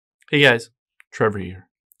Hey guys, Trevor here.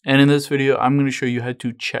 And in this video, I'm going to show you how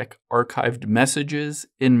to check archived messages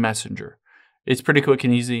in Messenger. It's pretty quick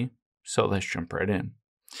and easy, so let's jump right in.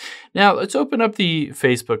 Now, let's open up the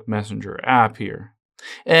Facebook Messenger app here.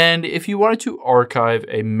 And if you wanted to archive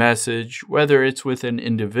a message, whether it's with an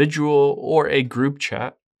individual or a group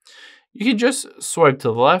chat, you can just swipe to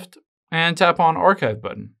the left and tap on Archive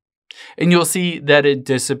button. And you'll see that it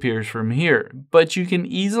disappears from here, but you can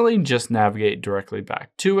easily just navigate directly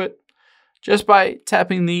back to it just by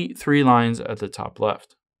tapping the three lines at the top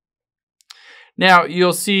left. Now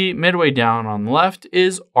you'll see midway down on the left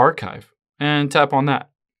is Archive, and tap on that.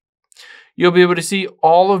 You'll be able to see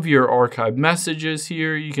all of your archived messages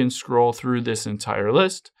here. You can scroll through this entire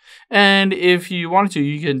list, and if you wanted to,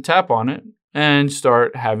 you can tap on it and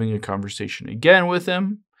start having a conversation again with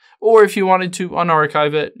them. Or if you wanted to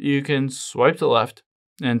unarchive it, you can swipe to the left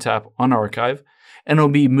and tap unarchive, and it'll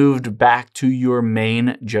be moved back to your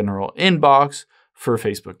main general inbox for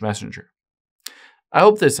Facebook Messenger. I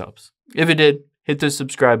hope this helps. If it did, hit the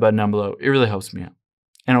subscribe button down below. It really helps me out.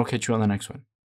 And I'll catch you on the next one.